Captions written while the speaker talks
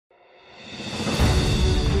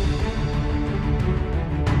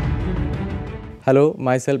Hello,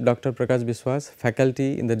 myself Dr. Prakash Biswas,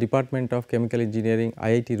 faculty in the Department of Chemical Engineering,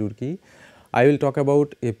 IIT Roorkee. I will talk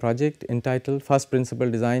about a project entitled First Principle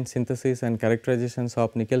Design, Synthesis and Characterizations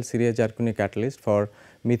of Nickel Ceria Zirconia Catalyst for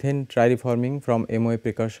Methane Trireforming from MOA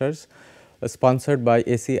Precursors, sponsored by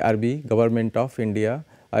SRIC, Government of India.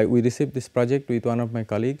 We received this project with one of my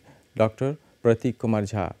colleague, Dr. Pratik Kumar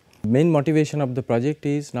Jha. Main motivation of the project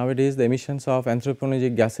is nowadays the emissions of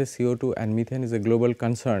anthropogenic gases CO2 and methane is a global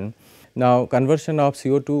concern. Now, conversion of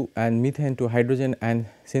CO2 and methane to hydrogen and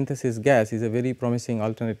synthesis gas is a very promising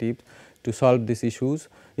alternative to solve these issues.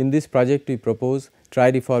 In this project, we propose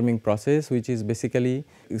tri-reforming process, which is basically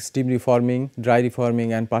steam reforming, dry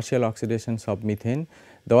reforming and partial oxidations of methane.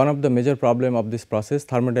 One of the major problem of this process,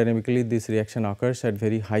 thermodynamically this reaction occurs at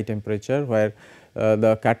very high temperature, where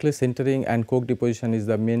the catalyst sintering and coke deposition is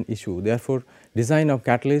the main issue. Therefore, design of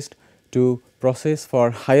catalyst to process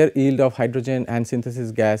for higher yield of hydrogen and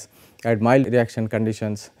synthesis gas at mild reaction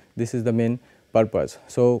conditions, this is the main purpose.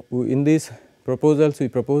 So, in these proposals we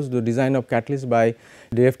propose the design of catalyst by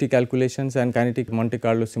DFT calculations and kinetic Monte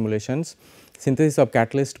Carlo simulations, synthesis of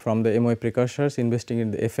catalyst from the MOA precursors,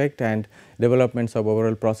 investigating the effect and developments of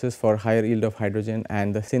overall process for higher yield of hydrogen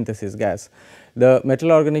and the synthesis gas. The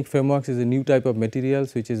metal organic frameworks is a new type of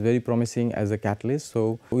materials which is very promising as a catalyst.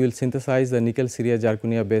 So, we will synthesize the nickel ceria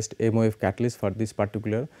zirconia based MOF catalyst for these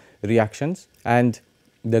particular reactions, and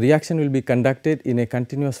the reaction will be conducted in a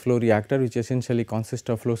continuous flow reactor, which essentially consists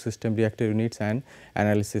of flow system, reactor units and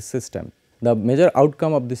analysis system. The major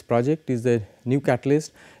outcome of this project is the new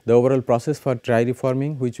catalyst, the overall process for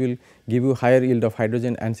tri-reforming, which will give you higher yield of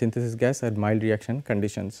hydrogen and synthesis gas at mild reaction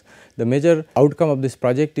conditions. The major outcome of this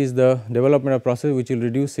project is the development of process which will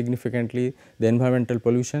reduce significantly the environmental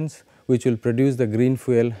pollutions, which will produce the green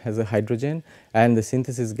fuel as a hydrogen, and the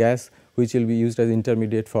synthesis gas which will be used as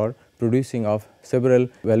intermediate for producing of several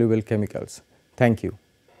valuable chemicals. Thank you.